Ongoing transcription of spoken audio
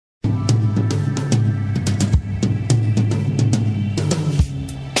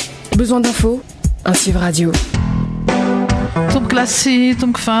Besoin d'infos? Antsiva radio. Tomboky lasy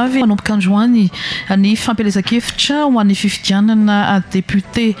tomboky vavy manomboka androany ny fampelezakevitra ho an'ny fifidianana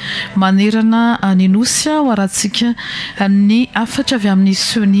député manerana ny nosy ho arahantsika ny afatra avy amin'ny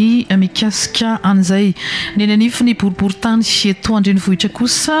sony mikasika an'izay ny anify ny boriboritany eto andrenivohitra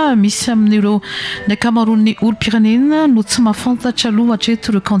kosa misy amin'ireo ny akamaroan'ny olom-pirenena no tsy mahafantatra aloha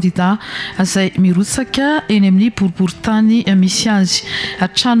hatreto ireo candidat izay mirotsaka eny amin'ny boriboritany misy azy.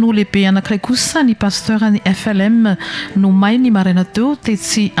 Trano lehibe anankiray kosa ny pasteur ny FLM no may ny maraina teo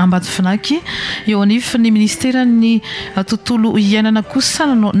tetsy ambady finaky eo anify ny ministera ny tontolo iainana kosa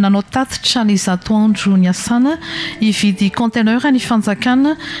nanao tatitra ny zato andro ny asana hividy conteneur ny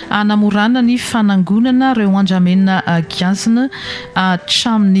fanjakana anamorana ny fanangonana ireo andramena gazina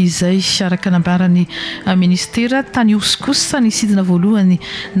hatramin'izay araka nambarany ministera tany osy kosa ny sidina voalohany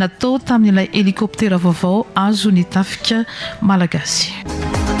natao tamin'ilay helikoptera vaovao azo ny tafika malagasy.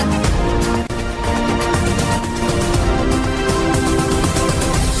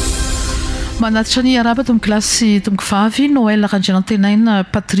 Manatitra ny araba tomboky lasy tomboky vavy Noël Randrianantenaina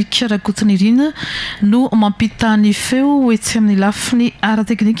Patrick Rakotinirina no mampita ny feo etsy amin'ny lafiny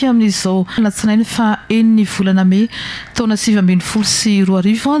ara-teknika amin'izao latsinainy fa eniny volana May taona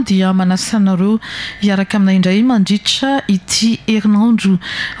 2012 dia manasanareo hiaraka aminay indray mandritra ity herinandro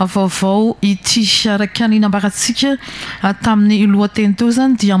vaovao ity araka ny nambarantsika tamin'ny lohateny teo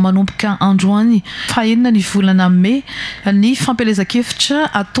zany dia manomboka androany fa enina ny volana May ny fampelezakevitra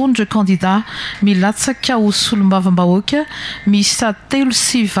ataon'ireo candidat milatsaka ho solombavam-bahoaka misa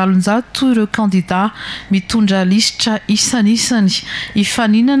 3,700 ireo candidat mitondra lisitra isan'isany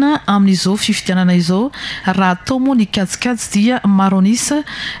ifaninana amin'izao fifidianana izao raha atao moa ny kajikajy dia maro anisa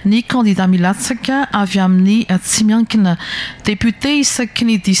ny candidat milatsaka avy amin'ny tsy miankina député isaky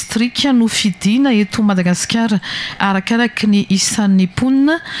ny district no fidina eto Madagasikara arakaraky ny isan'ny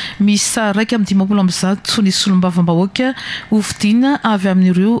ponina misa 1,700 ny solombavam-bahoaka ho fidina avy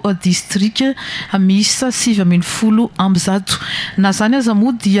amin'ireo district misa 7,000 na zany aza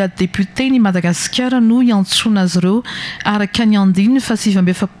moa dia député ny Madagasikara no iantsona azy ireo araka ny andiny fa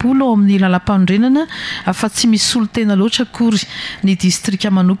 7,700 ao amin'ny lalam-pandrenana fa tsy misy olo tena loatra akory ny district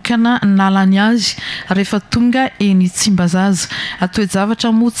manokana nalany azy rehefa tonga eny Tsimbazaza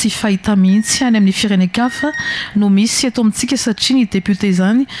atoejavatra moa tsy fahita mihitsy any amin'ny firenekafa no misy eto amintsika satria ny député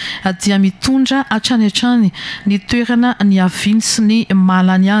zany dia mitondra hatrany ny toerana ny aviny sy ny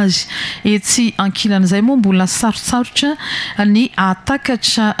malany azy etsy ankilan'izay moa mbola sarotsarotra ny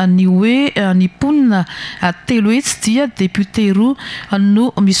atakatra ny hoe ny ponina telo etsy dia député roa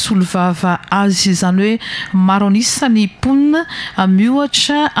no misolovava azy zany hoe maro anisa ny ponina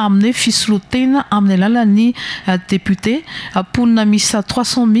miohatra amin'ny fisolotena amin'ny alalan'ny député ponina misa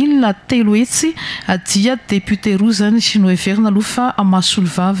 300,000 telo etsy dia député roa zany no heverina aloha fa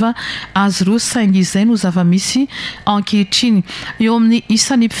mahasolovava azy ireo saingy izay no zava-misy ankehitriny eo amin'ny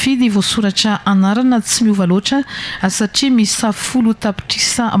isan'ny mpifidy voasoratra anarana tsy miova loatra satria misa 10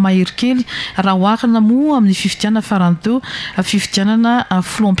 tapitrisa maherikely raha oharina moa amin'ny fifidianana farany teo fifidianana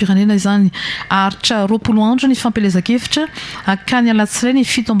filoham-pirenena izany aritra 20 andro ny fampelezakevitra akany alatsirainy ny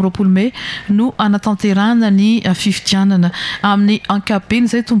 7 May no anatanterahana ny fifidianana amin'ny ankapobeny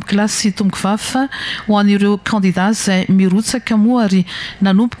izay tomboky lasy tomboky vavy fa ho an'ireo candidat izay mirotsaka moa ary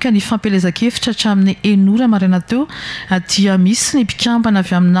nanomboka ny fampelezakevitra hatramin'ny 9 maraina teo dia misy ny mpikambana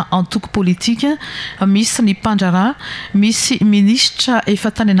avy amina antoko politika misy ny mpandraraha misy ministra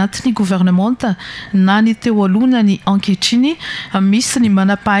efa tany anatin'ny gouvernementa na ny teo alohana ny ankehitriny misy ny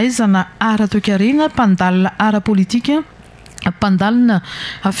manampahaizana ara-toekarena mpandalina ara-politika mpandalina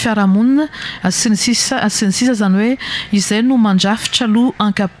fiarahamonina sy ny sisa zany hoe izay no mandrafitra aloha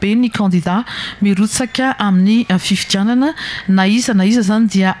ankapobeny ny candidat mirotsaka amin'ny fifidianana na iza zany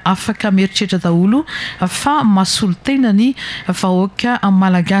dia afaka mieritreritra daholo fa masolotena ny vahoaka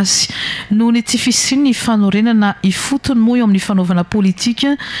malagasy noho ny tsy fisiny ny fanorenana ifotony moa eo amin'ny fanaovana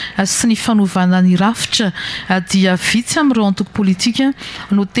politika sy ny fanovana ny rafitra dia vitsy amin'ireo antoko politika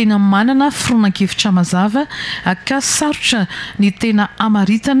no tena manana fironan-kevitra mazava ka sarotra ny tena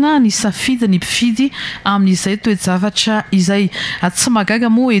amaritana ny safidy ny mpifidy amin'izay toejavatra izay tsy magaga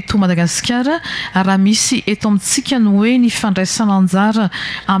moa eto Madagasikara raha misy eto amintsika no hoe ny fandraisana anjara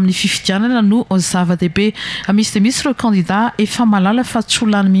amin'ny fifidianana no zava-dehibe misy dia misy ireo candidat efa malala fa tsy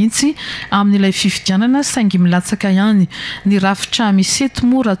olany mihitsy amin'ilay fifidianana saingy milatsaka ihany ny rafitra misy eto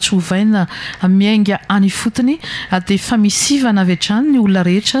moa raha tsy hovaina miainga any fotony dia efa misivana avy hatrany ny olona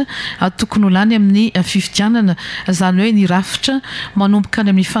rehetra tokony ho lany amin'ny fifidianana zany hoe ny rafitra manomboka any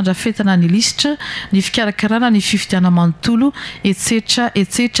amin'ny fandrafetana ny lisitra ny fikarakarana ny fifidianamanontolo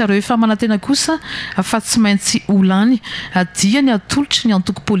etsetra reo efa manantena kosa fa tsy maintsy olany dia ny atolotry ny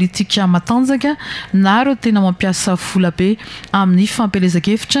antoko politika matanjaka na reo tena mampiasa vola be amin'ny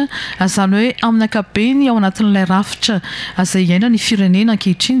fampelezakevitra zany hoe amin'ny akabeny ao anatin'ilay rafitra izay iaina ny firenena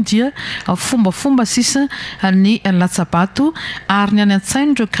ankehitriny dia fombafomba sisa ny latsabato ary ny any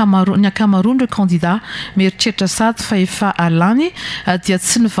an-tsainy ny akamaroan'ireo candidat mieritreritra sady fa efa alany dia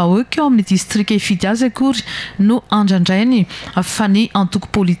tsy ny vahoaka eo amin'ny distrika ifidy azy akory no andraindrainy fa ny antoko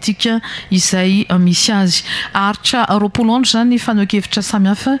politika izay misy azy aritra roapolo andro zany ny fanehoan-kevitra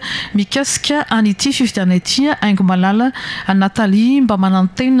samihafa mikasika an'ity fifidiana ity aingo malala Natalie mba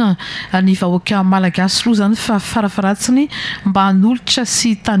manantena ny vahoaka malagasy loha zany fa farafaratsiny mba hanolotra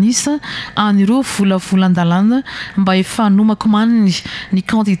sy tanisa anireo volavolan-dalàna mba efa nomakomaniny ny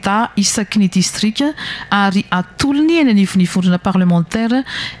candidat isaky ny distrika ary atolony eny anivonivondrona parlementaire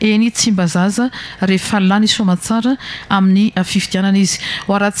eny Tsimbazaza rehefa lany somatsara amin'ny fifidianana izy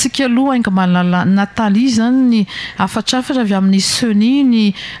ho arahantsika aloha aingo malala Natalie zany ny afatrafatra avy amin'ny seni ny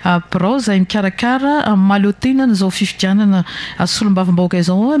broza mikarakara maleotena n'izao fifidianana solombavam-bahoaka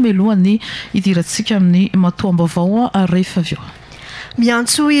izao melohan'ny idirantsika amin'ny matoam-baovao rehefa avy eo.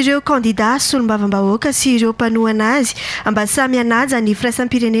 Miantso ireo candidat solombavam-bahoaka sy ireo mpanohana azy mba samy hanaja ny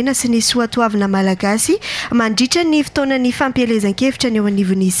firaisampirenena sy ny soatoavina malagasy mandritra ny fotoanan'ny fampielezan-kevitra ny eo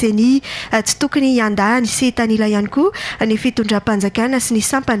anivon'ny seni tsy tokony iandahany sy tanila ihany koa ny fitondram-panjakana sy ny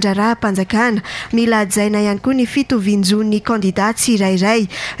sampandraraha-panjakana mila hajaina ihany koa ny fitovinjon'ny candidat tsirairay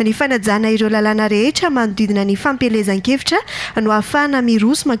ny fanajana ireo lalàna rehetra manodidina ny fampielezan-kevitra no ahafahana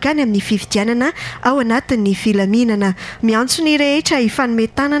miroso makany amin'ny fifidianana ao anatin'ny filaminana miantso ny rehetra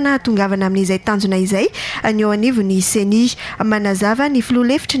ifanometanana tongavana amin'izay tanjona izay ny eo anivon'ny seni manazava ny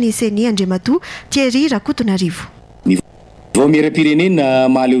filoha-lefitry ny seni Andriamatoa Thierry Rakotonarivo. Vao miara-pirenena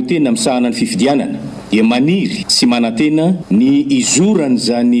mahaleo tena misahana ny fifidianana dia maniry sy manantena ny izorany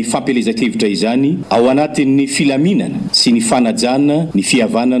zany fampelezan-kevitra izany ao anatin'ny filaminana sy ny fanajana ny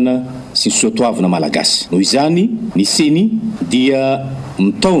fihavanana sy ny soatoavina malagasy. Noho izany ny seni dia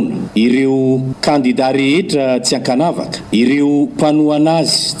mitaona ireo candidat rehetra tsy ankanavaka, ireo mpanohana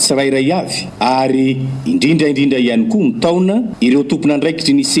azy tsirairay avy ary indrindra ihany koa mitaona ireo tompona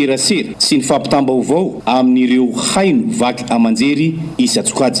andraikitry ny serasera sy ny fampitam-baovao amin'ireo haino vaky amanjery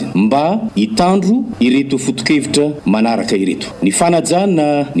isatsokajina mba hitandro ireto foto-kevitra manaraka ireto. Ny fanajana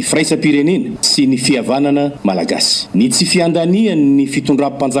ny firaisam-pirenena sy ny fihavanana malagasy, ny tsy fiandaniany ny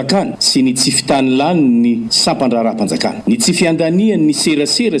fitondram-panjakana sy ny tsy fitany lany ny sampandraraha-panjakana, ny tsy fiandaniany ny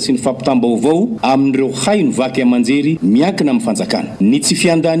serasera sy ny fampitam-baovao amin'ireo haino vaky amanjery miankina amin'ny fanjakana, ny tsy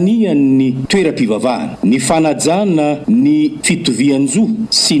fiandaniany ny toeram-pivavahana, ny fanajana ny fitovian-jo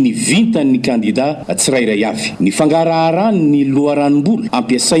sy ny vintan'ny candidat tsirairay avy, ny fangaraharany ny loharanom-bola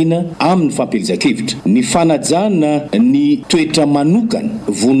ampiasaina amin'ny fampelezan-kevitra, ny fanajana ny toetra manokana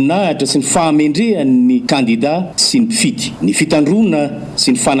voninahitra sy ny fahamendrehan'ny candidat sy ny mpifidy, ny fitandrona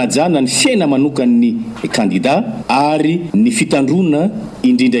sy ny fanajana ny fiaina manokana ny candidat ary ny fitandrona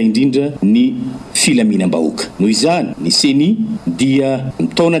indrindra ny filaminam-bahoaka. Noho izany ny seni dia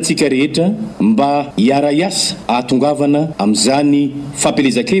mitaona antsika rehetra mba hiara-iasa ahatongavana amin'izany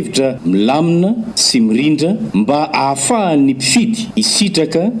fampelezan-kevitra milamina sy mirindra mba ahafahany mpifidy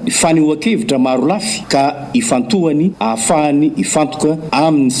isitraka fanehoan-kevitra maro lafy ka ifantohany ahafahany ifantoka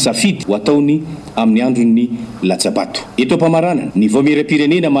amin'ny safidy ho ataony amin'ny andron'ny latsabato. Eto am-pamaranana ny vao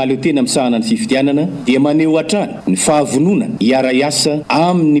miara-pirenena mahaleo tena misahana ny fifidianana dia maneho hatrany ny fahavononana hiara-iasa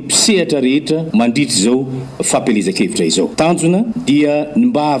amin'ny mpisehatra rehetra mandritra izao fampelezan-kevitra izao. Tanjona dia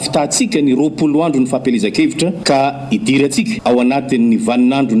mba hahavitatsika ny 20 andro ny fampelezan-kevitra ka idirantsika ao anatin'ny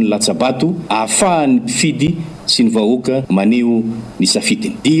vaninandro ny latsabato ahafahany mpifidy sy ny vahoaka maneho ny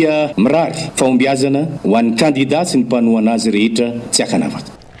safidiny. Dia mirary fahombiazana ho an'ny candidat sy ny mpanohana azy rehetra tsy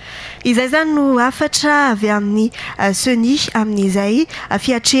akanavaka. Izay zany no afatra avy amin'ny seni amin'izay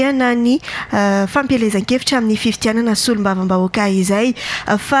fiatrehana ny fampielezan-kevitra amin'ny fifidianana solombavam-bahoaka izay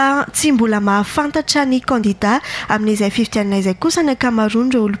fa tsy mbola mahafantatra ny candidat amin'izay fifidianana izay kosa ny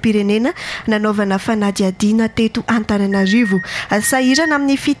ankamaroan'ireo olom-pirenena nanaovana fanadihadiana teto Antananarivo. Sahirana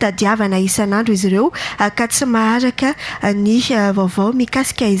amin'ny fitadiavana isan'andro izy ireo ka tsy maharaka ny vaovao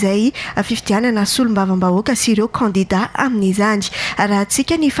mikasika izay fifidianana solombavam-bahoaka sy ireo candidat amin'izany. Raha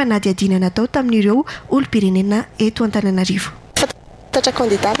antsika ny fanadihadiana natao tamin'ireo olom-pirenena eto Antananarivo. Fantatra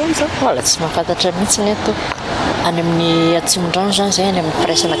candidat amin'izao? Wala tsy mahafantatra mihitsy ny atao. Any amin'ny Atsimon-drano zany zay any amin'ny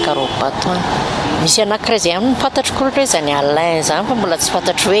firaisana Karobato any. misy anankiray zay aminy fantatro koa hoe zany alain zany fa mbola tsy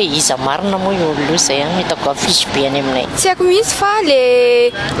fantatro hoe iza marina moa io olo zay any hitako afisy be any aminay tsy haiko mihitsy fa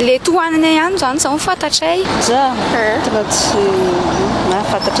le tohaniny ihany zany zao fantatray za tena tsy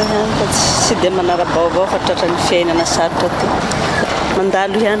nafantatra ihany fa tsy dia manara-baovao fa tratra ny fiainana sarotra ty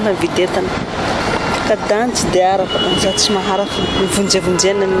mandalo ihany na videtana kadany tsy dia araka za tsy maharafa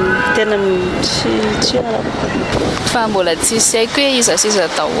mivonjevonjena tena tsy araka fa mbola tsisy haiko hoe iza siza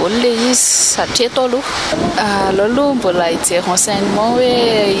daholo le izy satria atao aloha mbola hijery renseignement hoe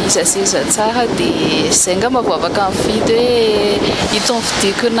iza siza tsara dia zay nga mavoavaka mifidy hoe itony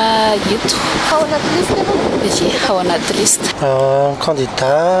fidiko na ito ao anaty liste ie ao anaty liste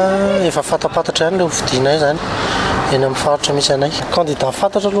candidat efa fatapatatra ihany le hovidinay zany eny amin'ny faritra misy anay candidat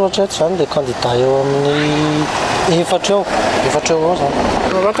fantatra aloha hatreto zany dia candidat eo amin'ny efatra eo ao zany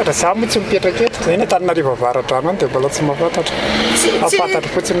mafantatra za moa tsy mipetraka eto zay ny Antananarivo Avaratrano any dia mbola tsy mafantatra afantatra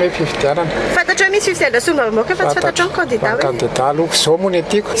fotsiny hoe fifidianana fantatra misy fifidianana sonavamoaka fa tsy fantatra ny candidat aloha zao moa ny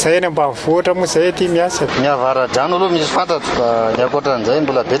tiako zay eny ambanivohitra moa zay ty miasa ny Avaratrano aloha misy fantatro fa ny ankoatran'izay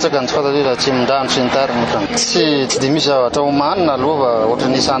mbola betsaka ny tsy fantatra hoe tsy mindrano sy ny tariny tsy dia misy zavatra homanina aloha fa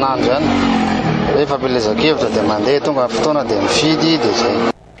ohatran'ny isan'andro ihany hoe fampelezan-kevitra dia mandeha tonga fotoana dia mifidy dia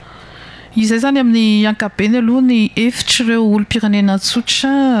zay izay zany amin'ny ankabeny aloha ny efitra ireo olo-pirenena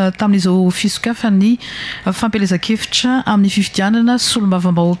tsotra tamin'izao fisokafa ny fampelezan-kevitra amin'ny fifidianana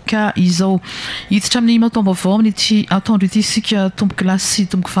solombavam-bahoaka izao hiditra amin'ny matombaovao amin'ity atondro ity sika tomboky lasy sy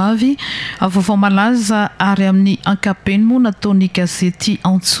tomboky vavy vaovao malaza ary amin'ny ankabeny moa nataon'ny gazety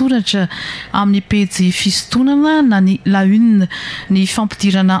Antsoratra amin'ny pejy fisontonana na ny la une ny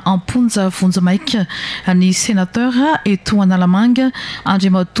fampidirana amponja vonjamaika ny sénateur eto Analamanga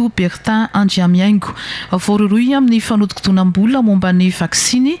Andriamato Bertin Andriamiaingo voaroroy amin'ny fanodikotonam-bola momba ny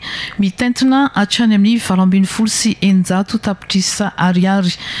vaksiny mitentina hatrany amin'ny 20 sy 100 tapitrisa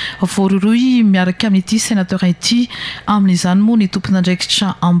ariary voaroroy miaraka amin'ity sénateur ity amin'izany moa ny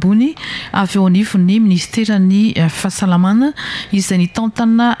tompon'andraikitra ambony avy eo anivon'ny ministerany fahasalamana izay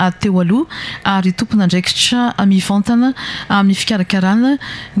nitantana teo aloha ary tompon'andraikitra mivantana amin'ny fikarakarana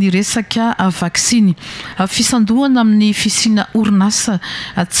ny resaka vaksiny fisandohana amin'ny fisina orinasa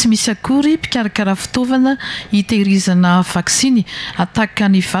tsy misy akory mpikarakara fitaovana hitehirizana vaksiny ataka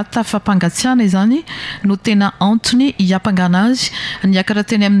ny vata fampangatsiahana izany no tena antony hiampangana azy niakatra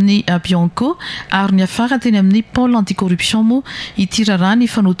teny amin'ny Bianco ary ny afara teny amin'ny pôle anticorruption moa hitirara ny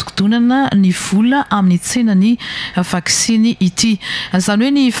fanodikidonana ny vola amin'ny tsenany vaksiny ity izany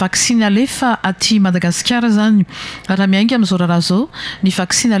hoe ny vaksiny alefa aty Madagasikara zany raha miainga amin'izao raharaha zao ny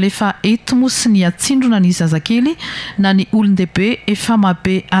vaksiny alefa eto moa sy ny atsindrona ny zazakely na ny olon-dehibe efa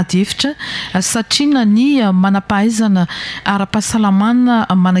mabe ady efitra satria na ny manampahaizana ara-pahasalamana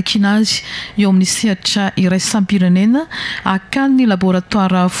manakina azy eo amin'ny sehatra iraisam-pirenena akany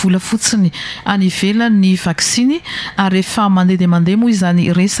laboratoire vola fotsiny any ivelan'ny vaksiny ary efa mandeha dia mandeha moa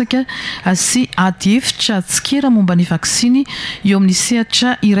izany resaka sy ady hevitra tsikera momba ny vaksiny eo amin'ny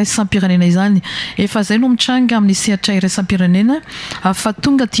sehatra iraisam-pirenena izany efa zay no mitranga amin'ny sehatra iraisam-pirenena fa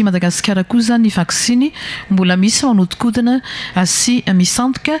tonga aty Madagasikara koa zany ny vaksiny mbola misy manodikodina sy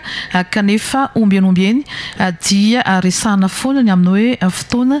misantoka kanefa ombieny dia resahana foana ny amin'ny hoe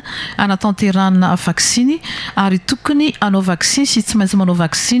fotoana anatanterana vaksiny ary tokony anao vaksiny sy tsy maintsy manao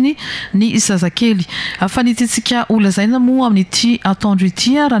vaksiny ny zazakely fa nititsika olazaina moa amin'ity atondro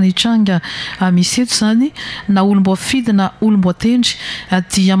ity raha nitranga misy eto zany na olombo afidy na olombo atendry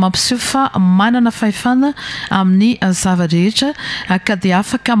dia mampiseho fa manana fahefana amin'ny zava-rehetra ka dia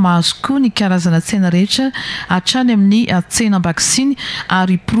afaka mahazo koa ny karazana tsena rehetra hatrany amin'ny tsena vaksiny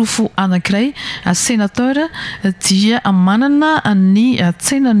ary profo anankiray sénateur dia manana ny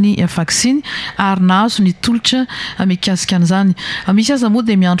tsenany vaksiny ary nahazo ny tolotra mikasika an'izany misy aza moa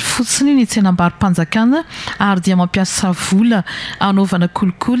dia miandro fotsiny ny tsenam-barim-panjakana ary dia mampiasa vola anaovana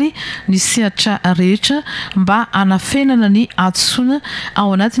kolikoly ny sehatra rehetra mba anafenana ny atsoina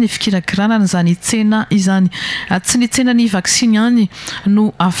ao anatin'ny fikirakirana n'izany tsena izany tsy ny tsenany vaksiny ihany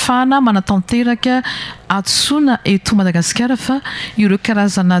no afahana manatanteraka atsoina eto Madagasikara fa ireo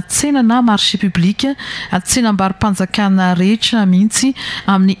karazana tsena na marché public tsenam-barim-panjakana rehetra mihitsy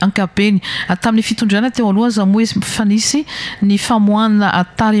amin'ny ankabeny tamin'ny fitondrana teo aloha za moa fanisy ny famoahana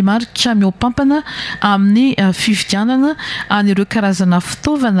taremarika miopampana amin'ny fifidianana anireo karazana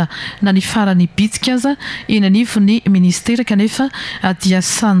fitaovana na ny farany bitika aza eny anivon'ny ministera kanefa dia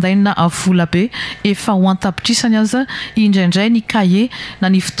sandaina vola be efa ho antapitrisany aza indraindray ny kaye na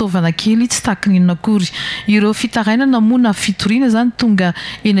ny fitaovana kely tsy takin'inona akory ireo fitarainana moa fitoriana zany tonga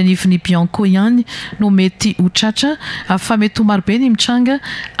eny anivon'ny Bianco ihany no mety ho tratra fa mety ho marobe ny mitranga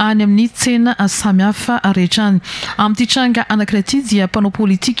any amin'ny tsena samihafa rehetra any. Amin'ity tranga anankiray ity dia mpanao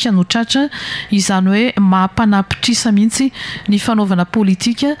politika no tratra, izany hoe mahampanapitra mihitsy ny fanaovana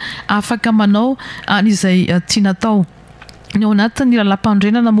politika afaka manao an'izay tiana atao. Ny ao anatin'ny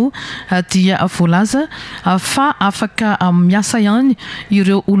lalam-pandrenana moa dia voalaza fa afaka miasa ihany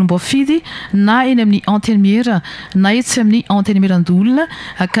ireo olom-boafidy na eny amin'ny antenne na etsy amin'ny antenne-olona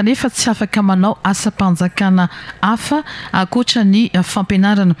kanefa tsy afaka manao asa-panjakana hafa ankoatra ny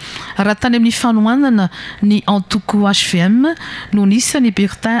fampianarana. Raha tany amin'ny fanohanana ny antoko HVM no nisy ny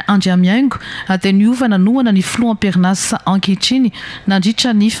Bertin Andriamiaingo dia niovana nohana ny flou en permanence ankehitriny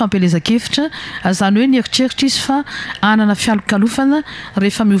nandritra ny fampelezan-kevitra, izany hoe nieritreritra izy fa anana fialokalofana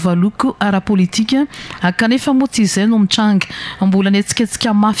rehefa miova loko ara-politika kanefa moa tsy izay no mitranga, mbola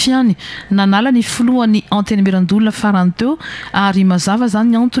nihetsiketsika mafy ihany nanala ny filohan'ny antenne-olona farany teo ary mazava zany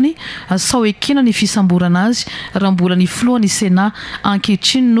ny antony sao ekena ny fisamborana azy raha mbola ny filohan'ny Sénat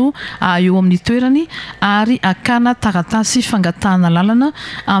ankehitriny no eo amin'ny toerany ary akana taratasy fangatahana lalana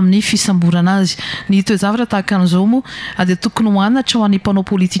amin'ny fisamborana azy. Ny toezavatra tahaka an'izao moa dia tokony hoanatra ho an'ny mpanao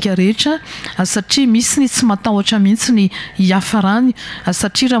politika rehetra satria misy ny tsy matahotra mihitsy ny iafarany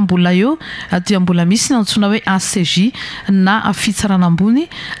satria raha mbola eo dia mbola misy ny antsoina hoe ACJ na fitsarana ambony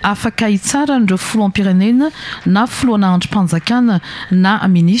afaka hitsara n'ireo filoham-pirenena na filohana androm-panjakana na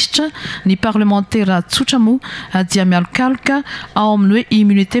ministra. Ny parlementaire tsotra moa dia mialokaloka ao amin'ny hoe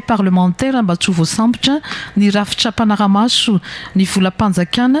immunité parlementaire mba tsy ho voasambotra ny rafitra mpanaramaso ny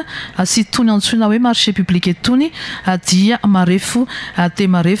volam-panjakana sy tony antsoina hoe marché public etony dia marefo dia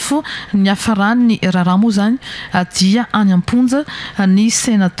marefo. Ny afarany ny raharaha moa zany dia any amponja ny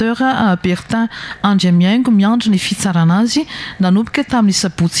sénateur Bertin Andriamiaingo miandro ny fitsarana azy nanomboka tamin'ny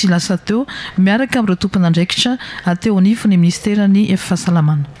sabotsy lasa teo miaraka amin'ireo tompon'andraikitra teo anivon'ny ministerany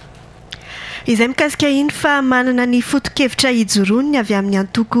fahasalamana. Izay mikasika iny fa manana ny foto-kevitra ijoroany avy amin'ny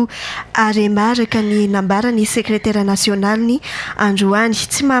antoko aremaraka ny nambarany sekretera nasionalny androany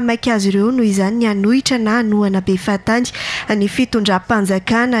tsy mahamaika azy ireo noho izany ny anohitra na anohana be fatany ny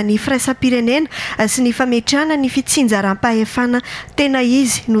fitondram-panjakana ny firaisam-pirenena sy ny fametrahana ny fitsinjaram-pahefana tena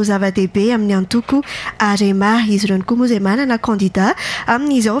izy no zava-dehibe amin'ny antoko arema. Izy ireo koa moa izay manana kandida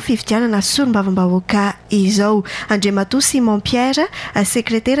amin'izao fifidianana solombavambahoaka izao. Andriamatoa Simon Pierre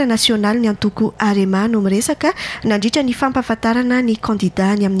sekretera nasional ny antoko arema no miresaka nandritra ny fampahafantarana ny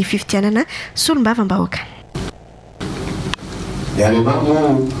kandida ny amin'ny fifidianana solombavambahoaka. Ny arema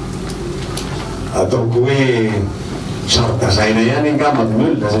moa ataoko hoe saritazaina ihany angamba ny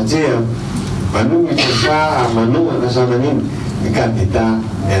olona satria manomitra sa manohana sa manino ny kandida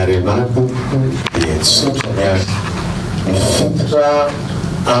ny arema dia tsotra ny azy mifototra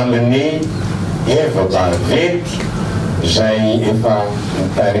amin'ny evabavety zay efa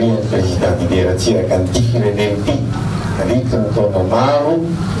mitarihan'ny président lideratsiraka nyity fireneny ity ritiny taona maro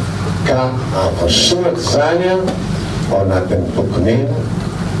ka voasoratra zany ao anatin'ny tokonena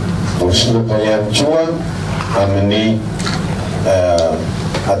voasoratra ihany koa amin'ny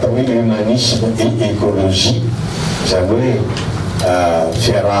atao hoe humanisme et écologie zany hoe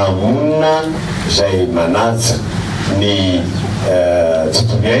fiarahamonina zay manaja ny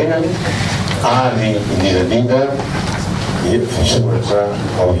tontolo iainana ary indrindrandrindra voasoratra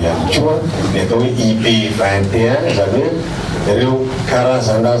ao ihany koa ny atao hoe IP21 zany hoe ireo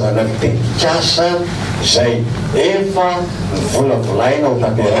karazanazana tetikasa zay efa volavolaina ao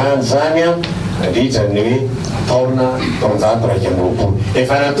tanterahany zany nandritra ny hoe taona taonjato raiky amby roapolo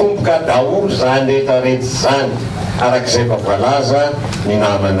efa natomboka daholo zany rehetrarehetra zany arak'izay fa voalaza ny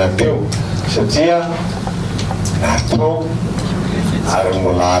namana teo satria natao ary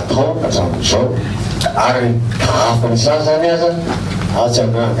mbola atao hatramin'izao ary hafany sasany aza atsy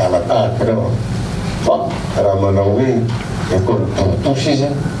amin'ny angalatahaka reo fa raha manao hoe ekôly borotosy izy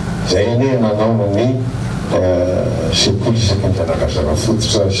zay ane nanao ny sekoly isaky ny fanakazana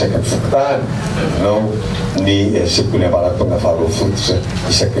fototra isaky ny fokotahany nao ny sekoly avaratonga faharoa fototra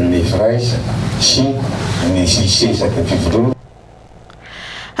isaky ny fraisa sy ny lycée isaky ny fivoloana.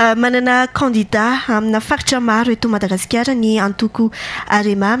 Manana kandida amina faritra maro eto Madagasikara ny antoko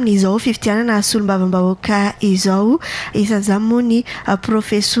arema amin'izao fifidianana solombavambahoaka izao. Isan'izany moa ny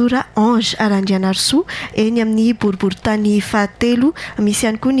profesora Ange Arandrianarso eny amin'ny boriboritany fahatelo. Misy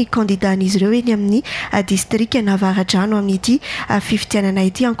ihany koa ny kandidan'izy ireo eny amin'ny district Navaradrano amin'ity fifidianana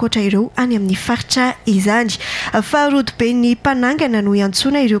ity ankoatra ireo any amin'ny faritra izany. Faharody be ny mpanangana no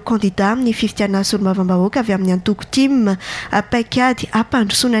iantsoana ireo kandida amin'ny fifidianana solombavambahoaka avy amin'ny antoko team paikady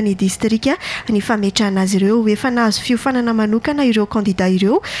ampandrosoana fiantsonana ny distrika ny fametrahana azy ireo efa nahazo fiofanana manokana ireo kandida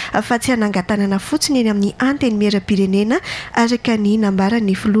ireo fa tsy hanangatanana fotsiny eny amin'ny anteny miera-pirenena araka ny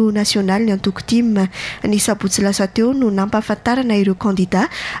nambarany filoha nasionaly ny antoko tim ny sabotsy lasa teo no nampahafantarana ireo kandida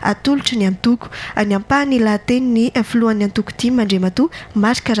atolotry ny antoko ny ampahany lahateny ny filohan'ny antoko tim andremato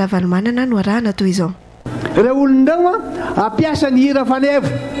marika ravalomanana no arahana toy izao ireo olondrao ampiasa ny hira fanevo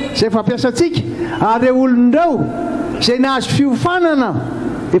zay fampiasantsika ary ireo olondrao zay nahazo fiofanana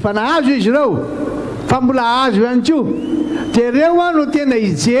efa nahazo izy ireo fa mbola azo ihany koa dia ireo no tena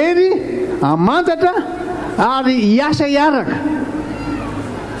hijery amantatra ary hiasa hiaraka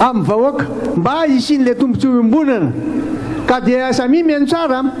amin'ny vahoaka mba isian'ilay tombontsoa iombonana ka dia samy mihaino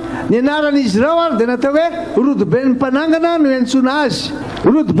tsara ny anaran'izy ireo ary dia natao hoe rodobe ny mpanangana no iantsoana azy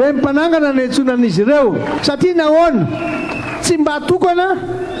rodobe ny mpanangana no iantsonan'izy ireo satria nahoana tsy mba tokana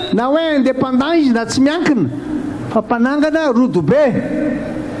na hoe indépendant izy na tsy miankina fa mpanangana rodobe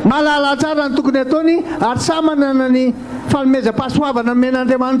malala tsara ny tokony ataony ary samanana ny fanomeza-pahasoavana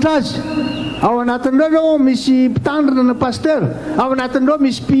men'Andriamanitra azy ao anatin'ireo zao misy mpitandrina na pasteur ao anatin'ireo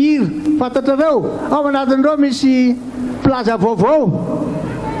misy mpihira fantatrareo ao anatin'ireo misy plaza vaovao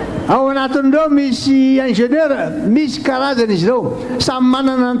ao anatin'ireo misy ingénieur misy karazana izy ireo samy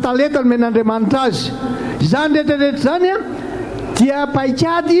manana ny talenta ny men'Andriamanitra azy zany rehetrarehetra zany a dia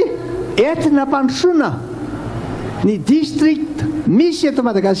paikady entina mpandrosoana ny district misy eto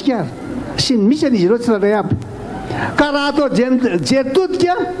Madagasikara sy ny misy an'izy ireo tsirairay aby ka raha atao jery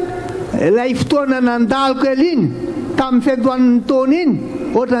todika ilay fotoana nandaloko eliny tamin'ny fetoan'ny taona iny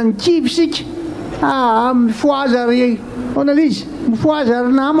ohatra ny kivy sika mifoazary onala izy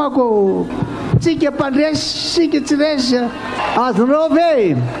mifoazary namako tsika mpandresy sika tsy resy azonao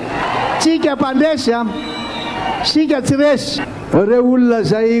ve tsika mpandresy sika tsy resy ireo olona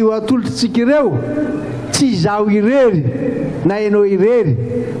zay atolotritsika ireo tsy izaho irery na ianao irery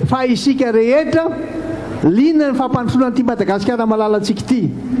fa isika rehetra lina ny fampandrosoana ty Madagasikara malalatsika ty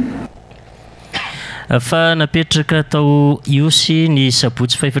fa napetraka tao iosy ny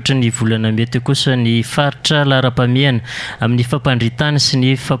sabotsy faefatra ny volana mety kosa ny faritra lara-pameana amin'ny fampandritana sy ny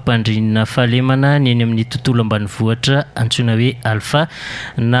fampandrinana fahalemana ny eny amin'ny tontolo ambanivohitra antsoina hoe alpha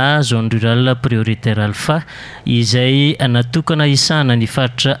na zone rural prioritaire alpha izay natokana isana ny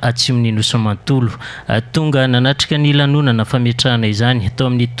faritra atsimon'ny Nosamantolo tonga nanatrika ny lanonana fametrahana izany atao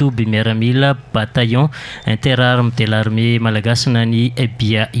amin'ny toby miaramila bataillon interarme de l'armée malagasy na ny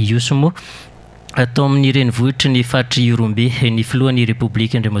bia iosmo atao amin'ny renivohitra ny faritra Irombe ny filohan'ny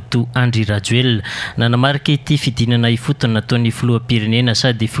Republika Andriamatoa Andry Rajoelina nanamarika ity fidinana ifotona nataon'ny filoham-pirenena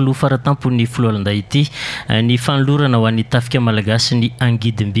sady filoha faratampon'ny filoha ity ny fanolorana ho an'ny tafika malagasy ny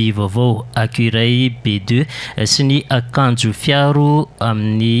angidimby vaovao acuiray B2 sy ny akanjo fiaro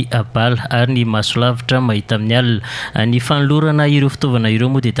amin'ny bala ary ny masolavitra mahita amin'ny alina ny fanolorana ireo fitaovana ireo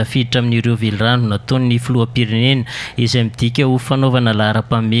moa dia tafiditra amin'ireo velirano nataon'ny filoham-pirenena izay midika ho fanaovana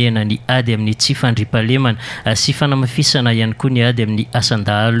laharam-pameana ny ady amin'ny tsy fandripahalemana sy fanamafisana ihany koa ny ady amin'ny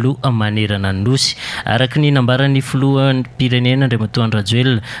asandalo manerana ny nosy araka ny nambaran'ny filohan'ny pirenena Andriamatoa Andry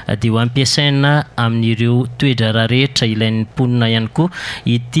Rajoelina dia ho ampiasaina amin'ireo toedra raha rehetra ilain'ny mponina ihany koa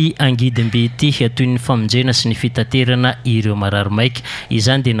ity angidimby ity toy ny famonjena sy ny fitaterana ireo marary maika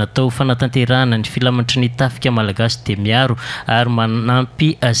izany dia natao fanatanterahana ny filamantra ny tafika malagasy dia miaro ary manampy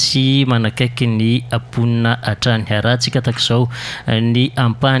sy manakaiky ny mponina hatrany arahantsika takizao ny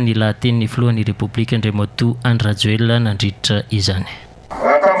ampahany lahaten'ny filohan'ny Republika Andriamatoa Andry Rajoelina nandritra izany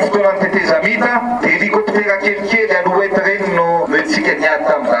tamin'ny fotoanany tetezamita dia hélicoptère kelikely aloety reny no hoentsika niady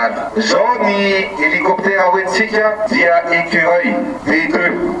tamin'izany zao ny hélicoptère hoentsika dia écureuil B2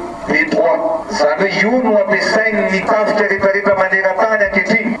 B3 zany hoe io no ampiasainy ny tafika rehetrarehetra maneran-tany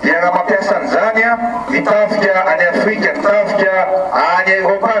ankehitriny dia raha mampiasa an'izany ny tafika any Afrika ny tafika any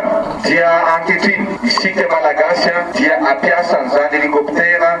Europany dia ankehitriny isika malagasy dia ampiasa an'izany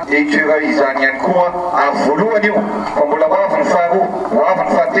hélicoptère écureuil izany ihany koa ary voalohany io fa mbola hoavy ny faharoa hoavy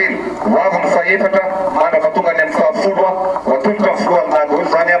ny fahatelo hoavy ny fahaefatra mandravatonga ny amin'ny fahafolo hoatongotra amin'ny filohan'andro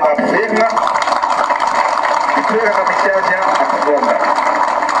zany mampiverina toerana misy azy amfilohan'andro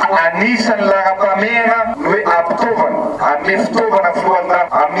anisan'ny laharam-pameana no hoe ampitaovana ame fitaovana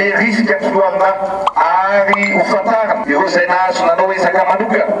filohan'andro ame risika filohan'andro ary hofantarana ireo izay nahazo nanao ezaka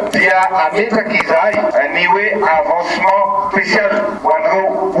manoka dia ametraka izahay ny hoe avancement spécial ho an'ireo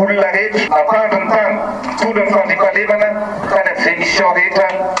olona rehetra ampandry ny tany tolo ny fandripahalemana tany amin'izay mission rehetra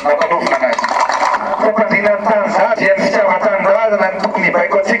nampanaovina anazy fampandriana ny tany za dia ny fitiavan-tanindrazana ny tokony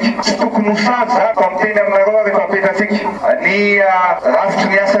hibaiko atsika tsy tokony ho sady za famiteny aminareo rehefa apetratsika ny rafitry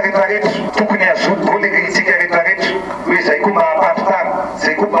ny asa rehetrarehetra tokony azoto daholo iretsika rehetrarehetra hoe izay koa mba hampandry tany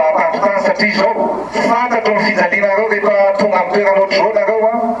izay koa mba hampandry tany satria izao fantatro ny fijalianareo rehefa tonga amin'ny toerana ohatr'izao nareo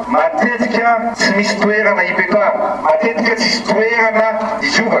a matetika tsy misy toerana hipetrahana, matetika tsy misy toerana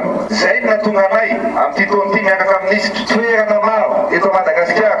hidiovana. Zay no nahatonga anay amin'ity taona ity miaraka amin'ny toerana maro eto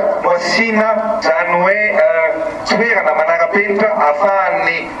Madagasikara no asiana zany hoe toerana manara-penitra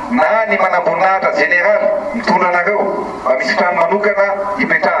ahafahan'ny na ny manam-boninahitra général mitondra anareo misy trano manokana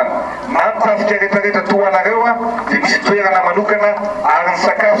hipetrahana, na ny tafika rehetrarehetra toa anareo a dia misy toerana manokana ary ny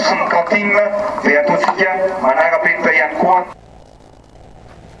sakafo sy ny kantina dia ataontsika manara-penitra ihany koa.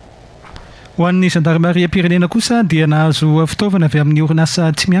 Ho an'ny gendarmerie pirenena kosa dia nahazo fitaovana avy amin'ny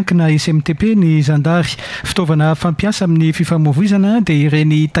orinasa tsy miankina SMTP ny zandary. Fitaovana fampiasa amin'ny fifamoivoizana dia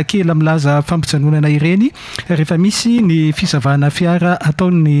ireny takela milaza fampijanonana ireny rehefa misy ny fisavana fiara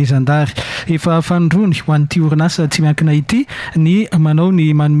ataon'ny zandary. Efa fanondrony ho an'ity orinasa tsy miankina ity ny manao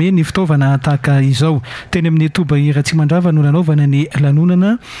ny manome ny fitaovana tahaka izao. Teny amin'ny toba ira tsy mandrava no nanaovana ny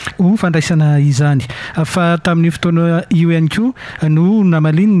lanonana ho fandraisana izany. Fa tamin'ny fotoana io ihany koa no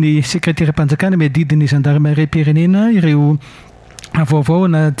namaliny ny sekretary panjakana medidiny gendarmerie pirenena ireo vaovao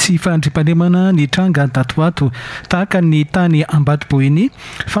na tsy fandrimpanemana ny tranga datoato tahaka ny tany Ambatoboeny.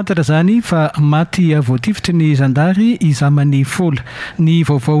 Fantatra zany fa maty voatifitry ny zandary izamany fola. Ny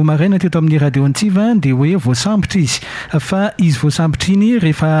vaovao maraina teto amin'ny radio Antsiva dia hoe voasambotra izy, fa izy voasambotra iny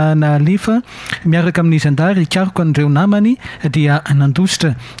rehefa nalefa miaraka amin'ny zandary ikaroka an'ireo namany dia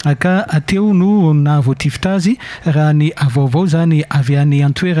nandositra ka ateo no na voatifitra azy raha ny vaovao zany avy any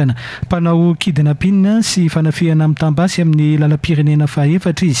an-toerana. Mpanao kidnapping sy fanafihana mitambasy amin'ny lalam-pirenena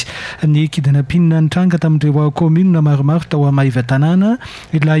faefatra izy. Ny kidnapping ny tranga tamin'ireo commune maromaro tao Amaiva tanàna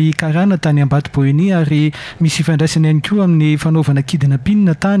ilay karana tany Ambatoboeny ary misy ifandraisany ihany koa amin'ny fanaovana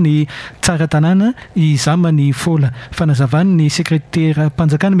kidnapping tany tsara tanàna izamany fola. Fanazavany ny sekretera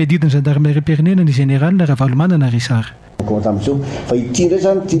panjakana medidiny gendarmerie pirenena ny général Ravalomanana Risara. Tamin'izao fa ity ndray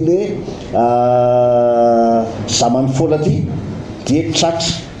zany ty le zamany fola ty dia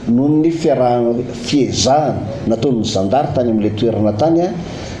tratra noho ny fiezahana nataon'ny zandary tany amin'ilay toerana tany a.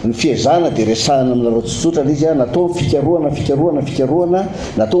 Ny fiezahana dia resahana aminareo tsotsotra izy a, natao fikarohana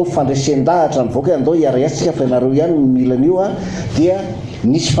natao fandraisan-dahatra mivoaka andao hiara-iatsika fa ianareo ihany mila an'io a, dia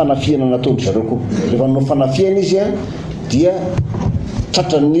nisy fanafiana nataon'ny zareo koa. Rehefa nanao fanafiana izy a dia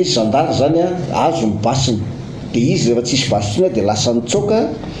tratran'ny zandary zany a azo ny basiny, dia izy rehefa tsisy basiny dia lasa nitsoaka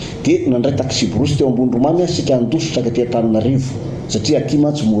dia nandray taxi borosy teo ambony Romamy sika andositra ka ty Antananarivo satria aty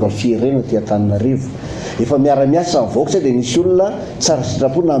mantsy mora firenena ty Antananarivo. Efa miara-miasa mivoaka dia nisy olona tsara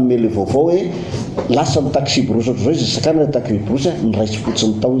sitrapo na amele vaovao hoe lasa amin'ny taxi borosy ohatr'izao izy sakana taxi borosy niraisy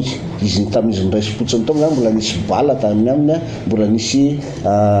fotsiny tao izy tamin'izy niraisy fotsiny tao zany mbola nisy bala tany aminy a, mbola nisy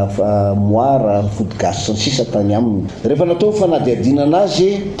moara fodogasy sy ny sisa tany aminy. Rehefa natao fanadiadina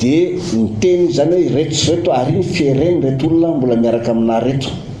anazy dia niteny zany hoe reto sy reto ary ny fiereny reto olona mbola miaraka amina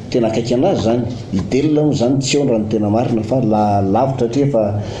reto tena akaiky anazy zany idelona mo zany tsy raha ny tena marina fa lavitra hatria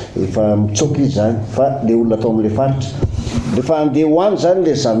efa mitsoka izy zany fa le olona atao amin'le faritra. Rehefa andeha hoany zany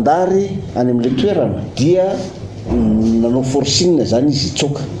le zandary any amin'le toerana dia nanao forcine zany izy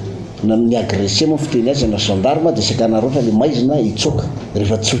itsoka na niagresse moa fiteny azy na gendarme dia sakana roatra le maizina itsoka.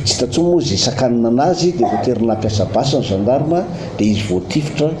 Rehefa tsy hitantsony moa izy sakanina anazy dia voaterina ampiasa basy ny gendarme dia izy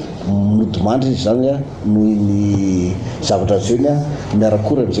voatifitra minodimandry izy zany a noho ny zavatra zeny a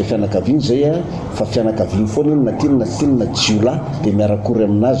miarakory amin'izay fianakaviany zay a, fa fianakaviany foana iny na tinona jiola dia miarakory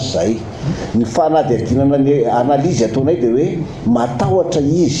aminazy zay. Ny fanadiadinana ny analizy ataonay dia hoe matahotra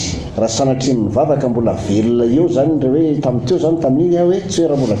izy raha sanatrin'ny vavaka mbola velona eo zany ndre hoe tamin'teo zany tamin'iny a hoe tsy hoe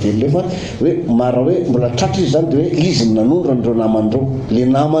raha mbola velona eo fa hoe mara hoe mbola tratra izy zany dia hoe izy nanondra an'ireo namandreo, le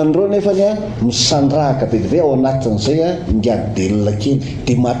namandreo nefany a misandrahaka be dia hoe ao anatin'izay a ngiadelona kely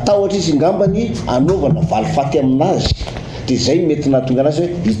dia matahotra izy ngambany anaovana valifaty aminazy. Dia zay mety nahatonga anazy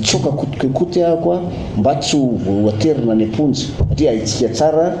hoe itsoka kotokekoty ahako a mba tsy voaterina ny amponja satria haitsika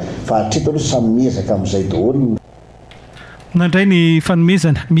tsara fa hatreto aloha samy miezaka amin'izay daholo. Nandray ny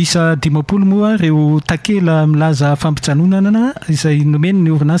fanomezana misa 10 moa reo takela milaza fampijanonana izay nomeny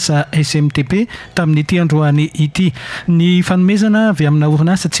ny orinasa SMTP tamin'ity androany ity. Ny fanomezana avy amina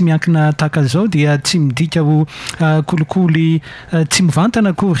orinasa tsy miankina tahaka izao dia tsy midika ho kolikoly tsy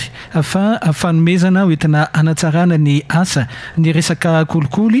mivantana akory fa fanomezana hoentina anatsarana ny asa. Ny resaka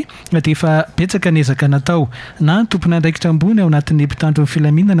kolikoly dia efa betsaka nezaka natao na tompon'andraikitra ambony ao anatin'ny mpitandro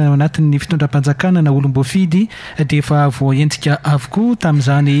filaminana ao anatin'ny fitondram-panjakana na olom-boafidy dia efa voaentsika avokoa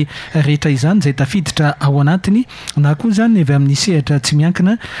tamin'izany rehetra izany izay tafiditra ao anatiny na koa zany avy amin'ny sehatra tsy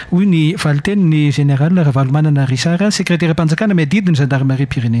miankina hoy ny valiteny ny général Ravalomanana Risara, sekretera panjakana medidiny gendarmerie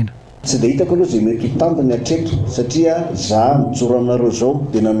pirenena. tsy dia hitako aloha zay mety hitambiny hatreto satria za mijoro aminareo zao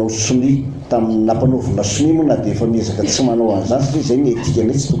dia nanao soni napanaovina soni moa na dia efa miezaka tsy manao an'izany satria zay ny etika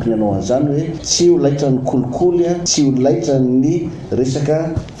anay tsy tokony hanao an'izany hoe tsy ho laitra ny kolikoly tsy ho laitra ny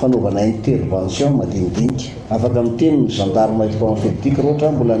resaka fanaovana intervention madinidinika afaka miteny ny gendarme efanfedika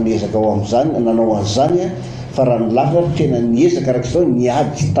roatra mbola miezaka ao amin'izany nanao an'izany fa raha nylafra tena niezaka araka zao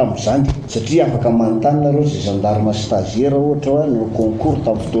niady tamin'izany satria afaka manontany nareo zay gendarme stagiaire ohatra hoe no concours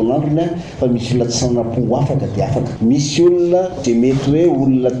tamin'ny fotoan'androny fa misy olona tsy nanapo afaka dia afaka misy olona dia mety hoe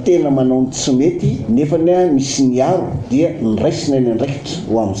olona tena manao ny tsy mety nefany misy niaro dia niraisina ny andraikitra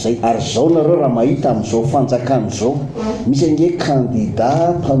ho amin'izay ary zao nareo raha mahita amin'izao fanjakana zao misy ange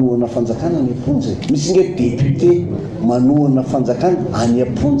candidat mpanohana fanjakana any Aponjy misy nge député manohana fanjakana any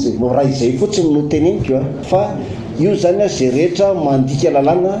Aponjy no raha izay fotsiny no teneniko fa io zany zay rehetra mandika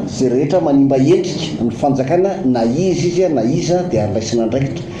lalàna zay rehetra manimba endrika ny fanjakana na izy na iza dia andraisina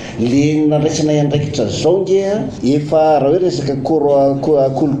andraikitra le nandraisina andraikitra zao nge efa raha hoe resaka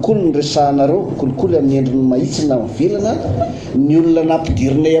kolikoly ny resahanareo kolikoly amin'ny endriny mahitsina mivilana ny olona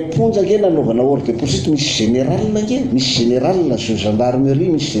nampidirinay Aponjy nge nanaovana ordre de poursuite misy général nge misy général zo gendarmerie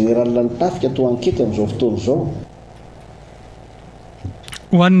misy général nitafika atao ankety amin'izao fotoana zao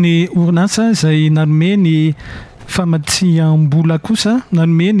ho an'ny orinasa izay nanome ny famatsiam-bola kosa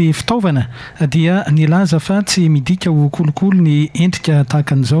nanome ny fitaovana dia nilaza fa tsy midika ho kolokolo ny endrika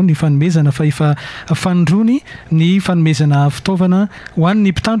tahaka an'izao ny fanomezana fa efa fanondrony ny fanomezana fitaovana ho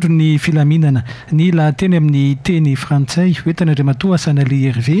an'ny mpitandro ny filaminana ny lahateny amin'ny teny frantsay hoentina Andriamatoa Sanali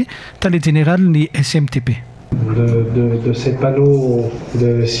Hervé tale général ny SMTP. De ces panneaux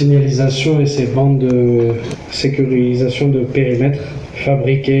de signalisation et ces bandes de sécurisation de périmètre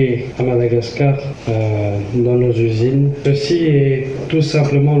fabriqués à Madagascar dans nos usines. Ceci est tout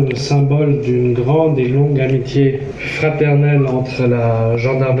simplement le symbole d'une grande et longue amitié fraternelle entre la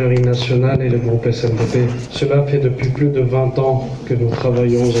gendarmerie nationale et le groupe SMTP. Cela fait depuis plus de 20 ans que nous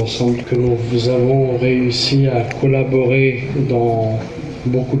travaillons ensemble, que nous avons réussi à collaborer dans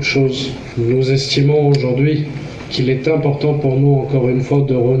beaucoup de choses. Nous estimons aujourd'hui qu'il est important pour nous, encore une fois,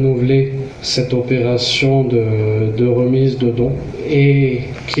 de renouveler cette opération de remise de dons et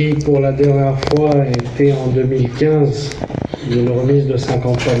qui, pour la dernière fois, était en 2015 une remise de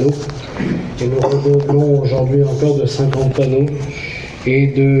 50 panneaux et nous renouvelons aujourd'hui encore de 50 panneaux et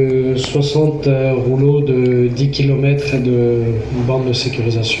de 60 rouleaux de 10 km de bande de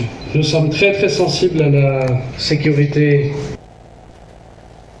sécurisation. Nous sommes très très sensibles à la sécurité.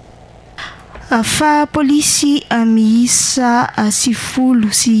 Fa polisy miisa sifolo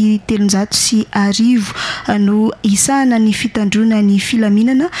sy telonjato sy arivo no isana ny fitandrona ny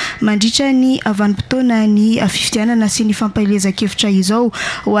filaminana mandritra ny vanim-potoana ny fifidianana sy ny fampaelezan-kevitra izao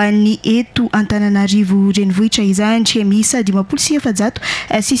ho an'ny eto Antananarivo renivohitra izany miisa 500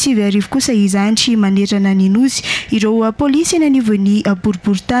 sy 7 kosa izany manerana ny nosy ireo polisy eny anivon'ny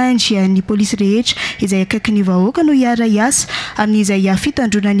boriboritandry ny polisy rehetra izay akaiky ny vahoaka no hiara hiasa amin'izay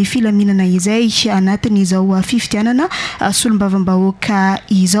fitandrona ny filaminana izay anatin'izao fifidianana solombavam-bahoaka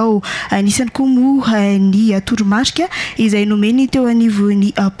izao anisany koa moa ny toromarika izay nomeny teo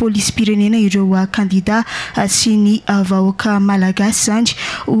anivon'ny polisy pirenena ireo kandida sy ny vahoaka malagasy zany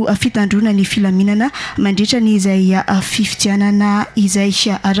ho fitandrona ny filaminana mandritra ny izay fifidianana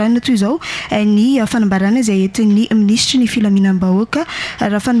izay arahana toy izao ny fanambarana izay entin'ny ministry ny filaminam-bahoaka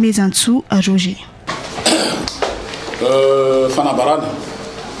raha fanomezantsoa Roger. Fanambarana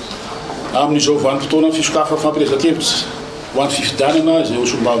amin'izao vanim-potoana fisokafa fampirezan-kevitra ho an'ny fifidianana izay ho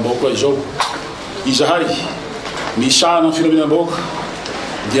solombavam-bahoaka izao izahay misahana amin'ny filaminam-bahoaka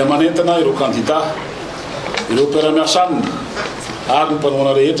dia manentana ireo kandida ireo mpiara-miasa aminy ary ny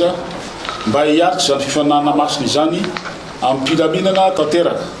mpanohana rehetra mba hiaritra izany fifanana masina izany amin'ny filaminana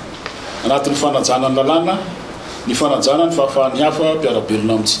tanteraka anatin'ny fanajana ny lalàna ny fanajana ny fahafahan'ny hafa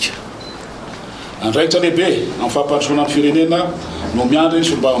mpiara-belona amintsika andraikitra lehibe amin'ny fampandrosoana amin'ny firenena no miandry ny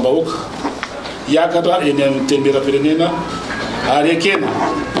solombavam-bahoaka hiakatra eny amin'ny temeram-pirenena ary ekena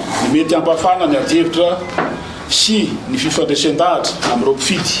ny mety ampafana ny ady-hevitra sy ny fifandraisan-dahatra amin'ireo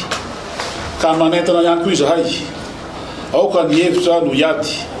mpifidy ka manentana ihany koa izahay aoka ny hevitra no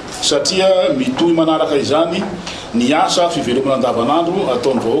hiady satria mitohy manaraka izany ny asa fivelomana andavanandro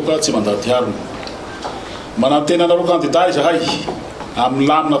ataon'ny vahoaka tsy mandady harona manantena anareo kandida izahay amin'ny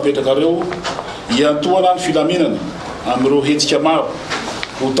lamina petrakareo hiantohana ny filaminana amin'ireo hetsika maro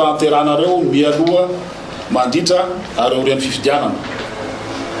ho tanteranareo mialoha mandritra ary orian'ny fifidianana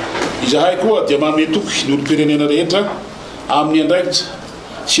izahay koa dia mametoky ny olo-pirenena rehetra amin'ny andraikitra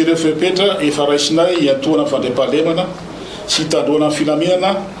sy ireo fepetra efa raisinay hiantohana fandriam-pahalemana sy hitandroana ny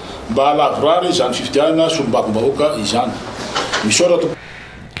filaminana mba halavorary izany fifidianana solombavam-bahoaka izany misaoratra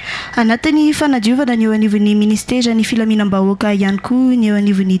anatin'ny fanadiovana ny eo anivon'ny ministera ny filaminam-bahoaka ihany koa ny eo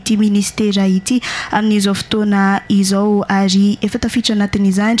anivon'ity ministera ity amin'izao fotoana izao ary efa tafiditra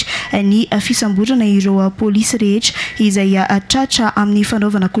anatin'izany ny fisamborana ireo polisy rehetra izay tratra amin'ny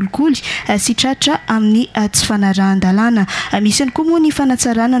fanaovana kolikoly sy tratra amin'ny tsy fanarahan-dalàna. Misy ihany koa moa ny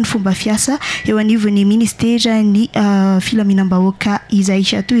fanatsarana ny fomba fiasa eo anivon'ny ministera ny filaminam-bahoaka izay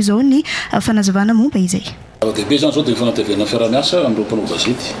toy izao ny fanazavana momba izay. Dehibe zany zao dia fanatevena fiara-miasa amin'ireo mpanao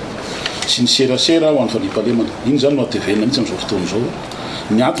gazety sy ny serasera ho an'ny fanipalemana. Iny zany no atevena mihitsy amin'izao fotoana izao.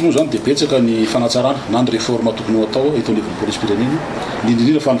 Ny antony moa zany dia betsaka ny fanatsarana na ny réforme tokony ho atao eto anivon'ny polisy-pirenena,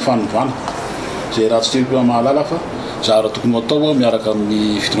 indrindra fa ny fanovana izay raha tsy teo mahalala fa zara tokony ho atao miaraka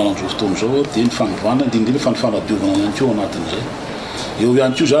amin'ny fitonana amin'izao fotoana izao dia ny fanovana indrindra fa ny fanadiovana ihany koa anatin'izay. Eo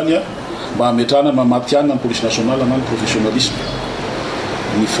ihany koa zany mba hametrahana mamatiana ny polisy nationale na ny professionnalisme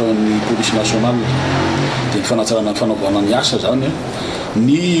ny polisy nationale dia ny fanatsarana ny fanaovana ny asa zany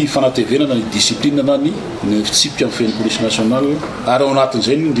ny fanatevenana ny discipline na ny fitsipika amin'ny fen'ny polisy nationale ary ao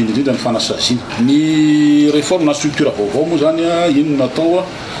anatin'izay indrindrindrindra ny fanasaziana. Ny réforme na structure vaovao moa zany ino natao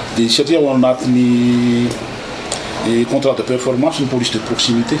dia satria ao anatin'ny contrat de performance ny police de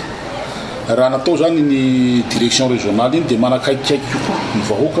proximité raha natao zany ny direction régionale iny dia manakaikikaiky kokoa ny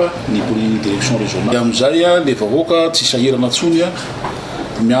vahoaka ny direction régionale. Amin'izay le vahoaka tsy sahirana ntsony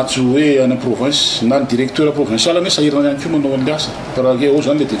miantso hoe any province na ny directeur provincial hoe sahirana ihany koa manao an'le asa fa raha ao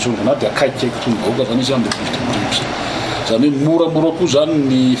zany le direction régionale dia akaikikaiky toy ny vahoaka zany izy amin'ny police zany hoe moramora koa zany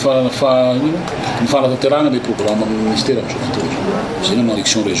ny fanatanterahana le programme amin'ny ministère amin'izao fotoana zay na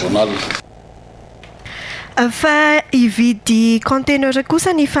direction régionale. Fa hividy conteneur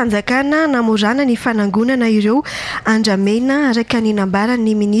kosa ny fanjakana namorana ny fanangonana ireo andramena araka ny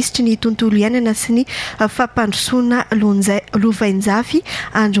nambaran'ny ministry ny tontolo iainana sy ny fampandrosoana lovainjafy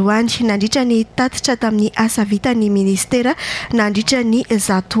androany nandritra ny tatitra tamin'ny asa vita ny ministera nandritra ny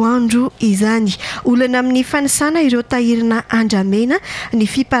zatoandro izany. Olana amin'ny fanisana ireo tahirina andramena ny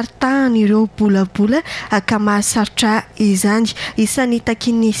fipartahana ireo bolabola ka mahasarotra izany. Isan'ny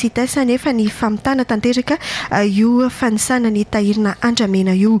takin'ny sitesa nefa ny famitana tanteraka io fanisana ny tahirina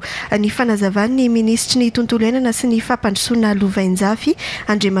andramena io. Ny fanazavan'ny ministry ny tontolo iainana sy ny fampandrosoana lovainjafy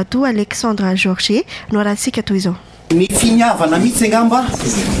Andriamatoa Alexandre Georges no arahantsika toy izao. Ny finiavana mihitsy angamba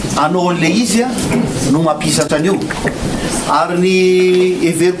anao an'le izy no mampisatra an'io ary ny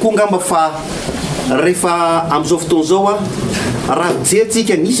everiko angamba fa rehefa amin'izao fotoana izao raha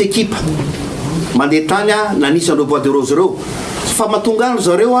jerentsika nisy ekipa mandeha tany na nisy an'ireo bois de rose ireo fa mahatonga any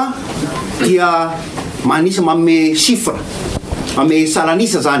zareo dia manisa mame chiffre ame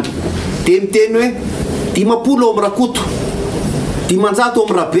salanisa zany dia miteny hoe 50 ao amin'ny rakoto 500 ao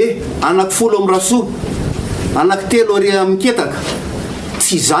amin'ny rabe anaky 10 ao amin'ny rasoa anaky 3 ary miketaka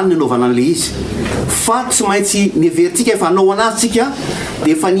tsy zany ny anaovana an'le izy fa tsy maintsy nieverintsika efa anao anazy tsika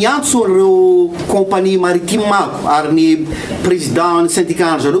dia efa niantso ireo compagnie maritime mako ary ny président ny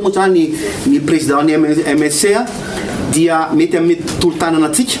syndicat zareo moa zany ny président ny MSC dia mety amin'ny tolotanana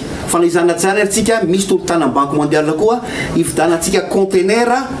atsika fa izanajany atsika misy tolotana banque mondiale koa ividanantsika conteneur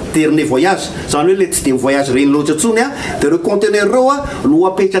dernier voyage zany hoe le tsy dia voyage reny loatra ntsony dia ireo conteneur ireo no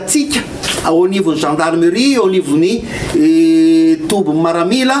apetratsika ao anivon'ny gendarmerie ao anivon'ny tobo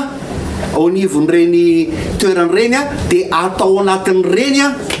maramila ao anivon'ny reny toerany reny dia atao anatin'ny reny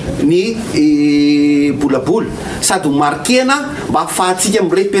ny bolabola sady markena mba ahafahantsika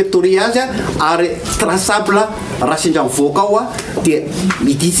mirepertorie azy ary traçable raha sindra mivoaka ao dia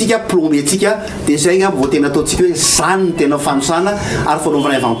miditsika plombentsika dia zay vao tena ataontsika hoe zany ny tena fanosana ary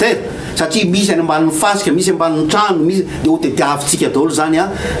fanaovana inventaire satria misy any ambanin'ny fasika misy ambanin'ny trano misy dia hotediavintsika daholo zany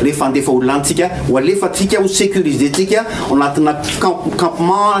rehefa andefa olonantsika ho alefatsika ho sécurisétsika anatina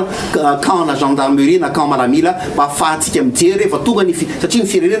campement camp na gendarmerie na camp maramila mba ahafahantsika mijery efa tonga ny satria ny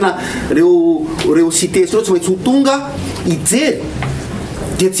firenena reo cité sy reo tsy maintsy ho tonga ijery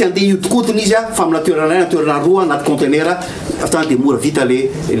dia tsy andeha iodikotina izy fa amina toerana roa anaty conteneur tany dia mora vita le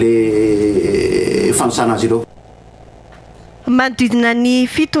fanosana azy ireo. Manodidina ny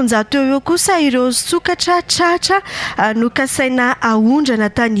 700 eo kosa ireo sokatra tratra no kasaina ahondrana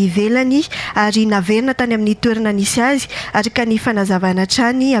tany ivelany ary naverina tany amin'ny toerana nisy azy araka ny fanazavana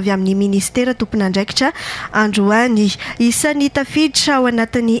trany avy amin'ny ministera tompon'andraikitra androany. Isan'ny tafiditra ao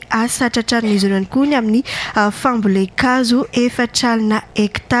anatin'ny asa tratrarin'izy ireo koa ny amin'ny fambolekazo 4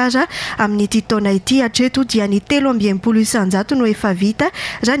 hektara amin'ny ity taona ity hatreto dia ny 3.900 no efa vita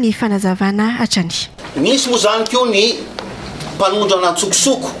raha ny fanazavana hatrany. Nisy moa zany koa ny mpanondrana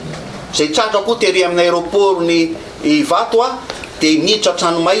antsokosoko zay tratra koa tery amin'ny aéroport ny vato dia niditra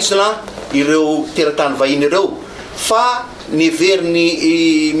tranomaizina ireo teratany vahiny ireo fa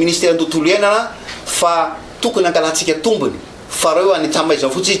neverin'ny ministère tontolo iainana fa tokony angalantsika tombony fa reo anytsamaiza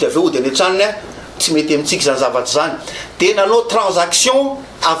fotsiny izy de aveo ody any an-tranony a tsy mety amintsika zany zavatry zany de nanao transaction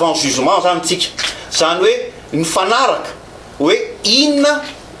avant jugement zany tsika zany hoe nifanaraka hoe inona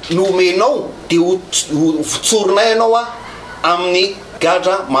no omenao de fotsorinay ianao a amin'ny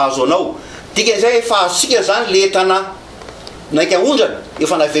gadra mahazo anao dika zay efa azosika zany le entana naika ondrana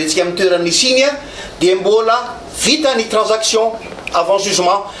efa naveritsika amin'ny toeran'isy igny a de mbola vita ny transaction avant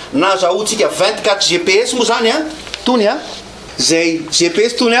jugement na zahotsika 24 GPS moa zany a tony a zay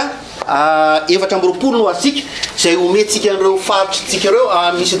GPS tony a efatra amby 20 no asika zay omentsika an'ireo faritrytsika reo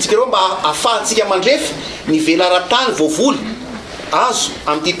misy antsika reo mba ahafahantsika mandrefy ny velaran-tany voavoly azo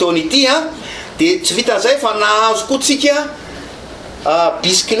amin'ity taona ity a de tsy vitan'izay fa nahazo koa tsika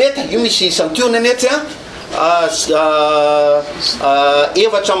bisikileta io misy santiony anety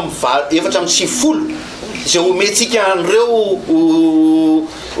efatra amby 70 zay omentsika an'ireo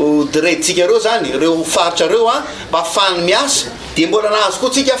direitsika reo zany ireo faritra reo a mba afahany miasa de mbola nahazo koa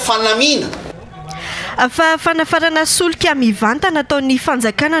tsika fanamina fa fanafarana solika mivanta nataon'ny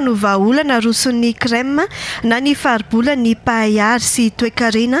fanjakana no vahaolana roson'ny crème na ny faribola ny pahayary sy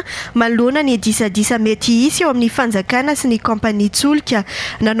toekarena manoloana ny disadisa mety isy eo amin'ny fanjakana sy ny kompania solika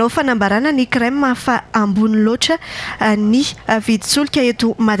nanao fanambarana ny crème fa ambony loatra ny viditsolika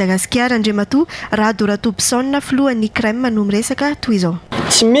eto Madagasikara Andriamatoa Radoratobisona filohan'ny crème no miresaka toy izao.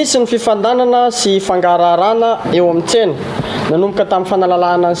 Tsy misy ny fifandanana sy fangararana eo amin'ny tsena nanomboka tamin'ny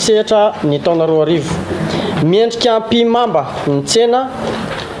fanalalahana ny sehatra ny taona 2000 miendrika ampimamba ny tsena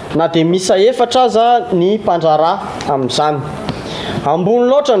na de misa efatra aza ny mpandrara amin'izany ambony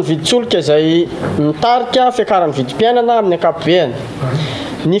loatra ny viditsolika izay mitarika fiakaran'ny vidim-piainana amin'ny ankapobeny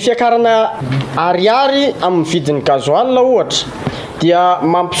ny fiakarana ariary amin'ny vidin'ny gazoal ohatra dia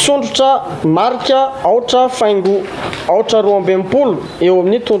mampisondrotra marika aotra faingo aotra 220 eo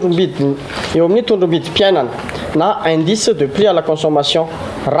amin'ny tondrom-bidim-piainana na indice de prix à la consommation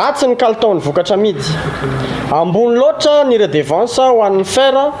ratsy ny kalitaon'ny vokatra amidy ambony loatra ny redevance ho an'ny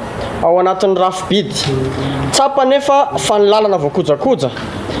fer ao anatin'ny rafibidy tsapa nefa fanilalana voakojakoja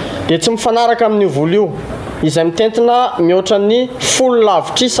de tsy mifanaraka amin'ny vola io izay mitentina mihoatra ny 10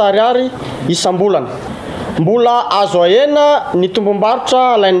 lavitra ariary isam-bolana mbola azo ahena ny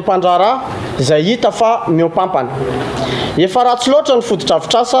tombom-barotra alain'ny mpandrara izay hita fa miompampana efa ratsy loatra ny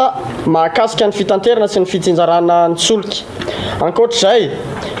fodotra-vitrasa mahakasika ny fitanterana sy ny fitsinjarana ny solika ankoatr'izay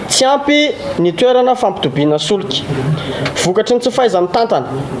tsy ampy ny toerana fampitobiana solika vokatry ny tsy fahaizany tantana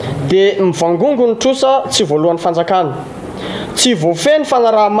de mivangongo ny trosa tsy voalohan'ny fanjakana tsy voafeny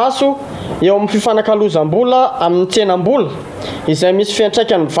fanaraha-maso eo amin'ny fifanankalozam-bola amin'ny tsenam-bola izay misy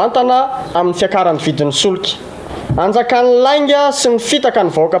fiantraikany mivantana amin'ny fiakaran'ny vidin'ny solika anjakan'ny lainga sy ny fitaka ny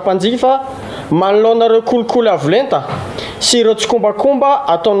vahoaka mpanjifa manoloanareo kolikoly avolenta sy ireo tsokombakomba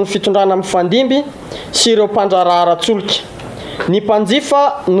ataon'ny fitondrana amin'ny fandimby sy ireo mpandrara ara-tsolika ny mpanjifa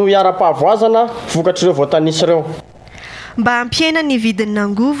no hiara-pahavoazana vokatr'ireo voatanisy ireo mba hampiaina ny vidin'ny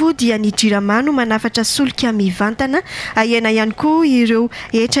angovo dia ny jiramano manafatra solika mivantana ahena ihany koa ireo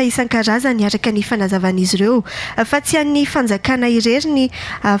etra isan-karazany araka ny fanazavan'izy ireo fa tsy an'ny fanjakana irery ny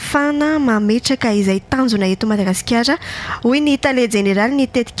afana mametraka izay tanjona eto Madagasikara hoy ny tale jeneraly ny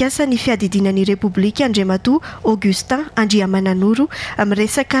tetikasa ny fiadidinan'ny Repoblika Andriamatoa Augustin Andriamananoro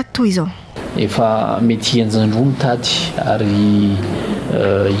miresaka toy izao efa mety hianjanroa mitady ary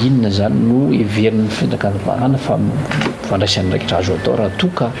inona zany no everiny fianakaviana fa fandraisany ndraikitra azo atao raha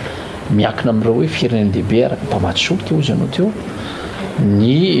toka miakina amin'ireo hoe fireneny dehibe araka mpamaty solika ozy ianao teo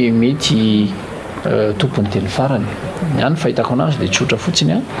ny mety tompony teny farany ihany fahitako anazy dia tsotra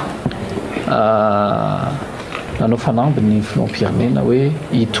fotsiny nanao fanamby ny filoam-pirenena hoe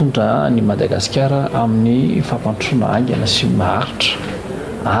hitondra ny Madagasikara amin'ny fampantroana aingana sy maharitra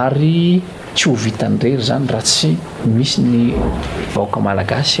ary tsy ho vitan'irery zany raha tsy misy ny vahoaka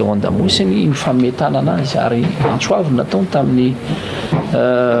malagasy eo an-damosiny ny fametana anazy ary antsoavy nataony tamin'ny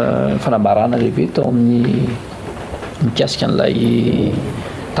fanambarana lehibe tao amin'ny mikasika an'ilay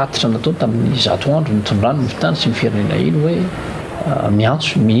tatitra nataony tamin'ny 100 andro nitondrany mivitany sy mifirenena iny hoe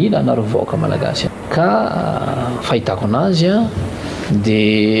miantso mihina anareo vahoaka malagasy ka fahitako anazy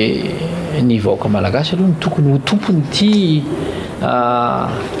dia ny vahoaka malagasy aloha ny tokony ho tompony ity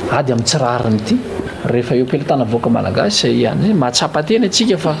ady amin'ny tsirariny ity rehefa eo pelotana vahoaka malagasy ihany mahatsapa tena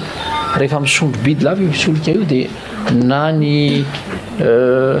atsika fa rehefa misondro bidy lava io solika io dia na ny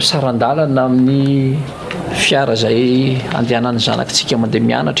sarandalana amin'ny fiara zay andehanany zanakitsika mandeha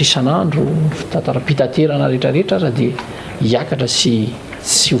mianatra isan'andro tantara-pitaterana rehetrarehetra raha dia hiakatra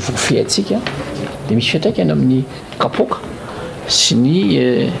sy vofy atsika dia misy fiantraikany amin'ny kapoka sy ny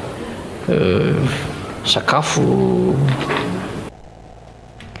sakafo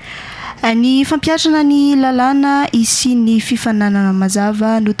ny fampiarana ny lalàna isy ny fifananana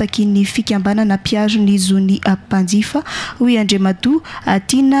mazava no takin'ny fikambanana mpiaro ny zony Antsiva hoy Andriamato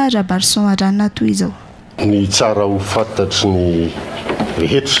tiana Rabarson arana toy izao. Ny tsara ho fantatry ny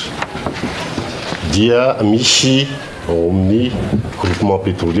rehetra dia misy ao amin'ny groupement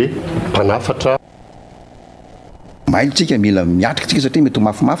pétrolier mpanafatra mailitsika mila miatrikatsika satria mety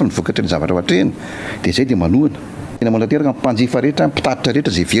mafimafy ny vokatra ny zavatra ohatrehany dia izay dia manohana tena manateraka mpanjifa rehetra mpitatitra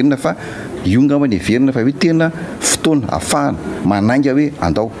rehetra zay verina fa iongama ny verina fa hoe tena fotoana ahafahana manainga hoe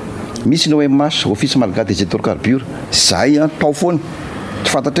andao misy ny OMH office malgache des hydrocarbures zay tao foana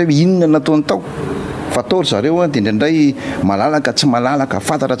tsy fantatra hoe inona nataony tao fa tao zareo dia indraindray malalaka tsy malalaka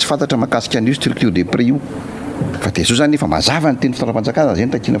fantatra tsy fantatra mahakasika an'io structure des prix io fa dia zao zany efa mazava ny teny fotona fanjakana zay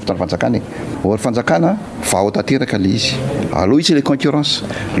ny takina fotona fanjakana or fanjakana vao tanteraka le izy aloha izy le concurrence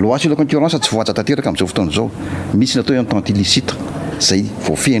loi sur la concurrence tsy voaja tanteraka amin'izao fotoana izao misy natao entente illicite zay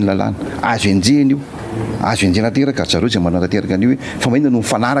voafehany lalàna azo enjehany io azo enjehana tanteraka zareo zay manao tanteraka an'io hoe fa mahina no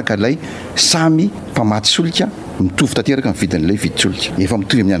mifanaraka ilay samy mpamaty solika mitovy tanteraka ny vidin'ilay viditsolika efa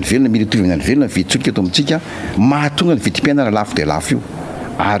mitovy amin'ny any velona mila mitovy amin'ny any velona ny viditsolika eto amintsika mahatonga ny vidim-piainana lafo dia lafo io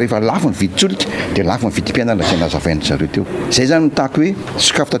ary rehefa lafo ny viditsolika dia lafo ny vidim-piainana zay nazavain'ny zareo teo zay zany mitako hoe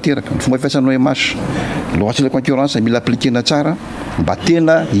sokafo tanteraka ny fomba fiasan'ny OMH loi sur la concurrence mila appliquena tsara mba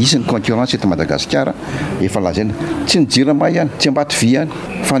tena hisy ny concurrence eto Madagasikara efa lazaina tsy nijira may ihany tsy ambaty vy ihany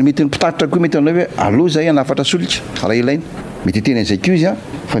fa mety ny mpitatitra koa mety anao hoe aloha zay anafatra solika raha ilaina mety tena izay koa izy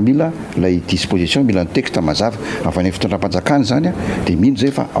fa mila lay disposition mila ny texte mazava avy any fitondram-panjakana zany dia mino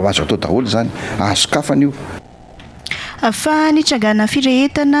zay fa azo atao daholo zany ahasokafana io fa nitrangana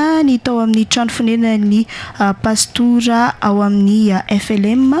firehetana ny tao amin'ny trano fonenany pastora ao amin'ny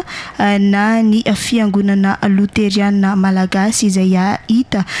FLM na ny fiangonana luteriana malagasy izay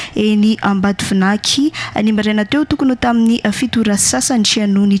hita eny Ambatofinaki ny maraina teo tokony tamin'ny fitora sasany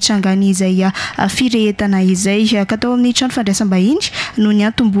no nitrangana izay firehetana izay ka tao amin'ny trano fandraisam-bahiny no ny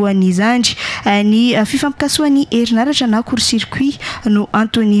antomboany izany ny fifampikasoan'ny herinaratra na court-circuit no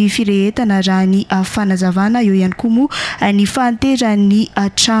antony firehetana raha ny fanazavana eo ihany koa moa ny fahanteran'ny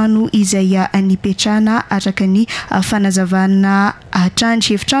trano izay nipetrana araka ny fanazavana trano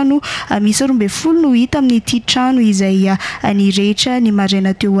efitrano misy 12 no hita amin'ity trano izay nirehetra ny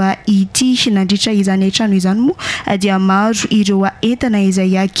maraina teo ity nandritra izany trano izany moa dia maro ireo entana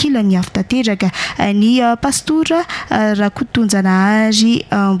izay kilany avy tanteraka ny pastora Rakotonjanahary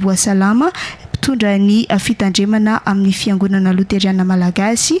Amboasalama tondra ny fitandremana amin'ny fiangonana luteriana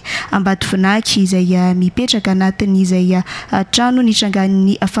malagasy Ambatofinaki izay mipetraka anatin' izay trano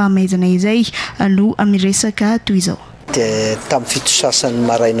nitrangan'ny fahamaizana izay no miresaka toy izao. Dia tamin'ny fito sasan'ny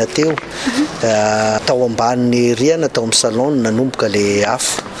maraina teo tao ambanin'ny riana tao amin'ny salon nanomboka le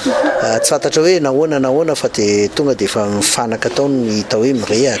afo tsy fantatra hoe nahoana fa dia tonga dia efa mifanaka tao ny hita hoe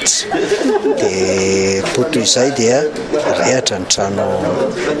mirehatra dia poto izay dia rehatra ny trano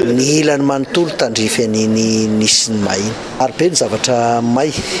ny ilany manontolo tandrify an'iny nisy ny mahiny ary be ny zavatra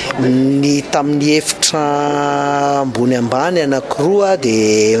may ny tamin'ny efitra ambony ambany anankiroa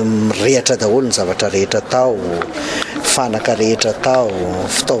dia mirehatra daholo ny zavatra rehetra tao fanaka rehetra tao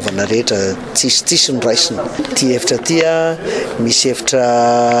fitaovana rehetra tsisy noraisina ty efitra tia misy efitra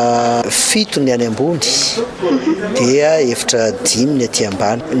fito ny any ambony dia efitra 5 ny aty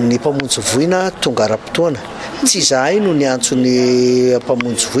ambany ny mpamonjy voina tonga ara-potoana tsy izahay no ny antsony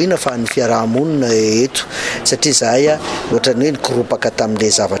mpamonjy voina fa ny fiarahamonina eto satria izahay ohatrany hoe nikorobaka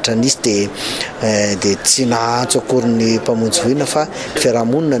tamin'ilay zavatra nisy dia tsy nahantso akory ny mpamonjy voina fa ny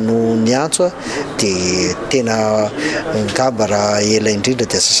fiarahamonina no ny antso dia tena ngamba raha ela indrindra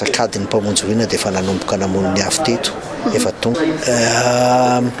dia sasakady ny mpamonjy voina dia efa nanomboka namono ny afo teto efa tonga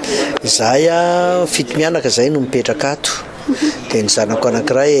izahay fito mianaka izay no mipetraka ato dia ny zanako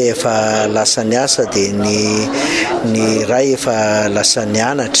anankiray efa lasa ny asa dia ny ray efa lasa ny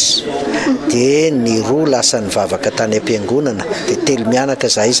anatra dia ny roa lasa ny vavaka tany am-piangonana dia telo mianaka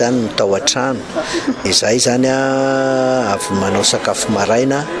izahay zany no tao an-trano izahay zany avy manao sakafo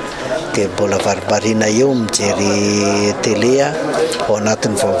maraina dia mbola varibarina eo mijery télé ao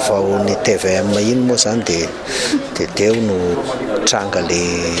anatin'ny vaovaon'ny TVM iny moa zany dia teo no tranga le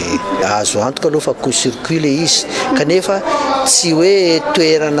azo antoka aloha fa court-circuit le izy kanefa tsy hoe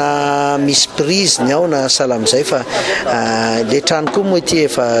toerana misy prise ny ao na sahala amin'izay fa le trano koa moa ity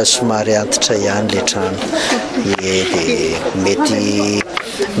efa somary antitra ihany le trano dia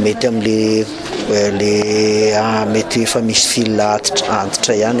mety amin'le mety efa misy fil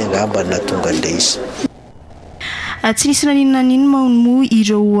antitra ihany angamba na tonga an'ilay izy. tsy nisy naninonaniny moa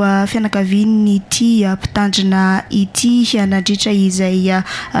ireo fianakaviany ity mpitandrina ity nandritra izay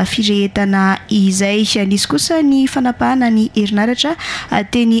firehetana izay. Nisy kosa ny fanapahana ny herinaratra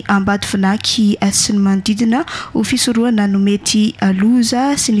teny Ambatovinaky sy ny manodidina ho fisorohana no mety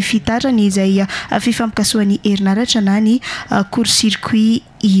loza sy ny fitarana izay fifampikasoan'ny herinaratra na ny court-circuit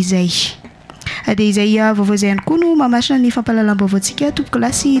izay. Dia izay vaovao izay ihany koa no mamarina ny fampahalalam-baovaontsika tompoko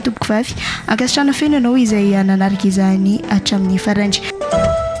lahy sy tompoko vavy ankasitrana feno ianao izay nanaraka izany hatramin'ny farandry.